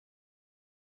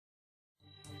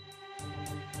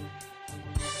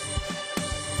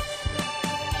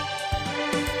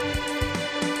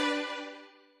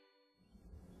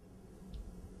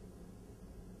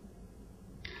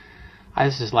Hi,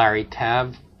 this is Larry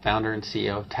Tabb, founder and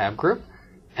CEO of Tabb Group,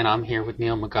 and I'm here with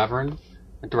Neil McGovern,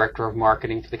 the Director of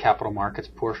Marketing for the Capital Markets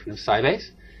portion of Sybase.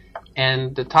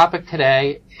 And the topic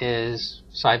today is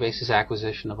Sybase's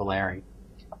acquisition of Aleri.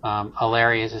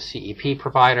 Aleri is a CEP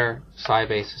provider.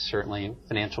 Sybase is certainly a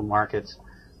financial markets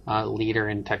leader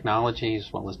in technology as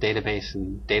well as database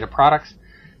and data products.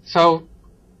 So,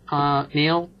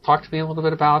 Neil, talk to me a little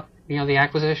bit about the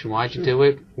acquisition. Why'd you do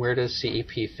it? Where does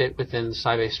CEP fit within the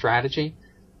Sybase strategy?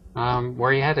 Where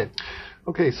are you headed?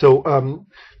 Okay, so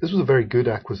this was a very good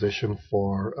acquisition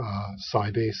for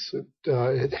Sybase.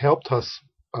 It helped us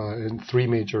in three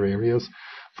major areas.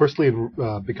 Firstly, in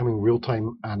becoming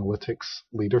real-time analytics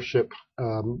leadership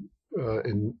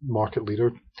in market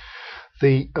leader.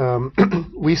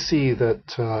 We see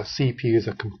that CEP is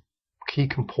a key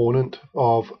component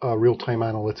of real-time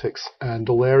analytics, and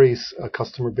Aleri's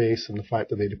customer base and the fact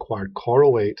that they'd acquired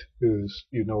Correlate, who's,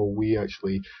 we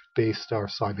actually based our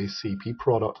Sybase CEP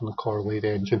product on the Correlate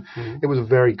engine. Mm-hmm. It was a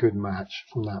very good match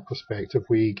from that perspective.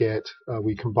 We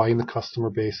combine the customer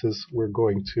bases. We're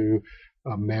going to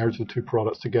merge the two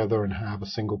products together and have a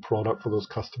single product for those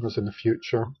customers in the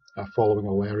future, following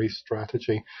Aleri's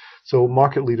strategy. So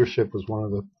market leadership was one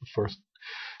of the first.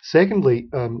 Secondly,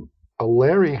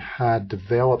 Aleri had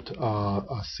developed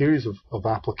a series of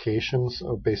applications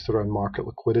based around market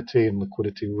liquidity and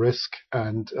liquidity risk,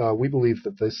 and we believe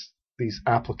that these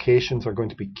applications are going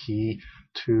to be key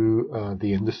to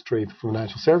the industry, the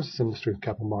financial services industry, the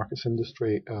capital markets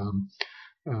industry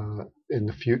in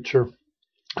the future.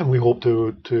 And we hope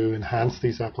to enhance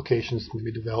these applications,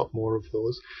 maybe develop more of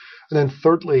those. And then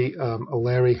thirdly,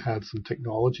 Aleri had some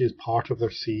technology as part of their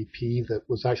CEP that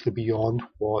was actually beyond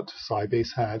what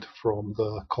Sybase had from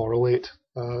the Correlate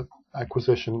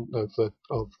acquisition of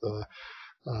the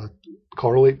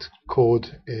Correlate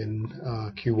code in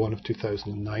Q1 of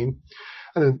 2009.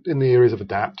 And in the areas of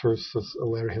adapters,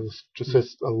 Aleri has just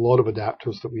a lot of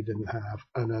adapters that we didn't have,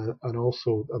 and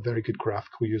also a very good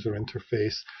graphical user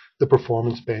interface. The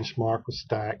performance benchmark was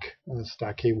Stack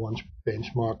A1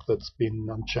 benchmark that's been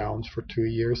unchallenged for 2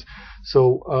 years.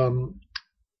 So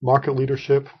market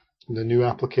leadership, the new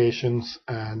applications,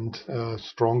 and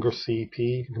stronger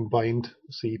CEP, combined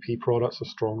CEP products are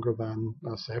stronger than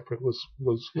separate, was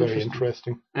very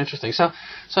interesting. Interesting. So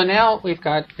now we've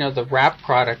got the wrap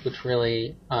product, which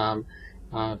really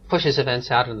pushes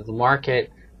events out into the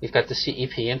market. We've got the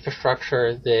CEP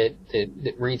infrastructure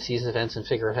that reads these events and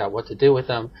figures out what to do with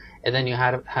them, and then you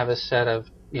have a set of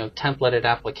templated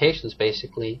applications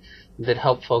basically that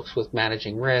help folks with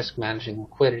managing risk, managing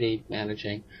liquidity,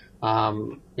 managing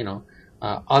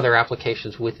other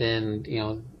applications within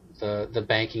the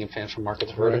banking and financial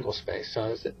markets vertical space.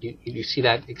 So you see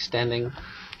that extending?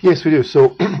 Yes, we do.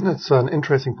 So that's an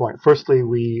interesting point. Firstly,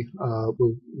 we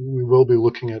will be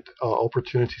looking at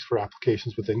opportunities for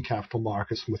applications within capital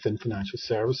markets and within financial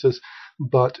services,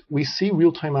 but we see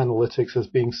real-time analytics as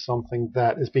being something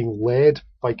that is being led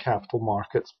by capital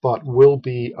markets, but will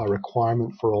be a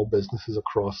requirement for all businesses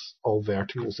across all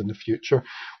verticals in the future.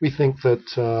 We think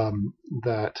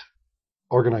that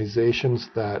organizations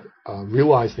that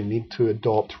realize they need to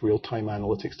adopt real-time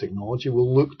analytics technology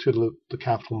will look to the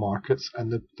capital markets,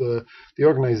 and the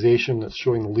organization that's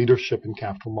showing leadership in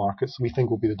capital markets, we think,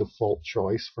 will be the default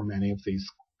choice for many of these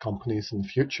companies in the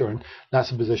future, and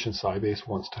that's a position Sybase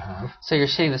wants to have. So you're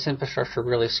seeing this infrastructure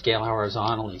really scale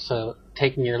horizontally. So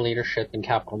taking your leadership in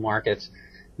capital markets,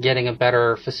 getting a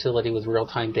better facility with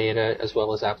real-time data as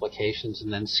well as applications,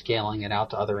 and then scaling it out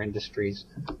to other industries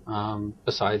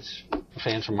besides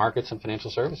financial markets and financial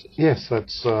services. Yes,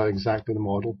 that's exactly the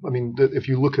model. I mean, if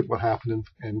you look at what happened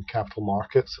in capital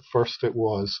markets, first it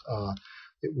was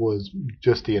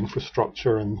just the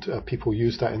infrastructure, and people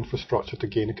used that infrastructure to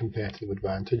gain a competitive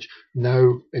advantage.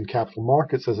 Now, in capital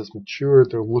markets, as it's matured,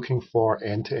 they're looking for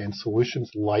end-to-end solutions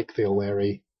like the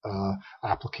Aleri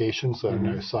applications that are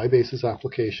now Sybase's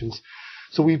applications.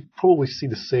 So we probably see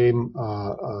the same,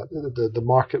 the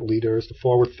market leaders, the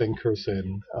forward thinkers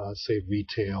in, say,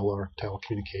 retail or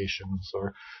telecommunications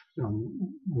or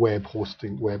web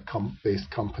hosting,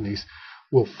 web-based companies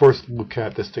will first look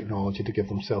at this technology to give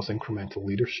themselves incremental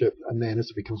leadership, and then as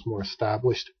it becomes more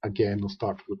established, again, they'll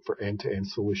start to look for end-to-end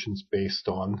solutions based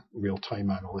on real-time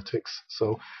analytics.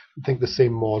 So I think the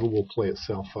same model will play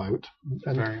itself out.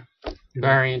 And,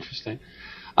 very interesting.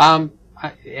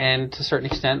 And to a certain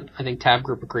extent, I think Tabb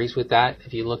Group agrees with that.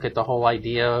 If you look at the whole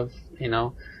idea of,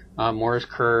 Moore's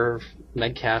curve,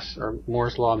 Metcalfe's, or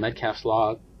Moore's law, Metcalfe's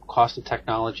law, cost of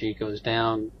technology goes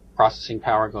down, processing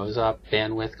power goes up,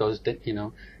 bandwidth goes,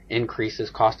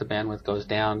 increases, cost of bandwidth goes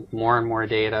down, more and more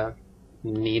data,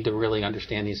 need to really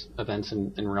understand these events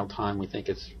in real time. We think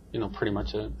it's pretty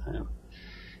much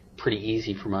pretty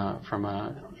easy from a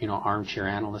armchair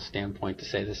analyst standpoint to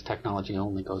say this technology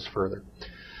only goes further.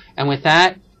 And with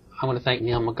that, I want to thank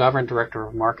Neil McGovern, Director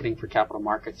of Marketing for Capital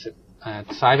Markets at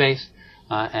Sybase,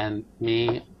 and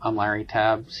me. I'm Larry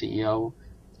Tabb, CEO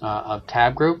of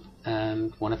Tabb Group,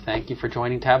 and want to thank you for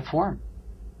joining Tabb Forum.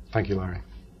 Thank you, Larry.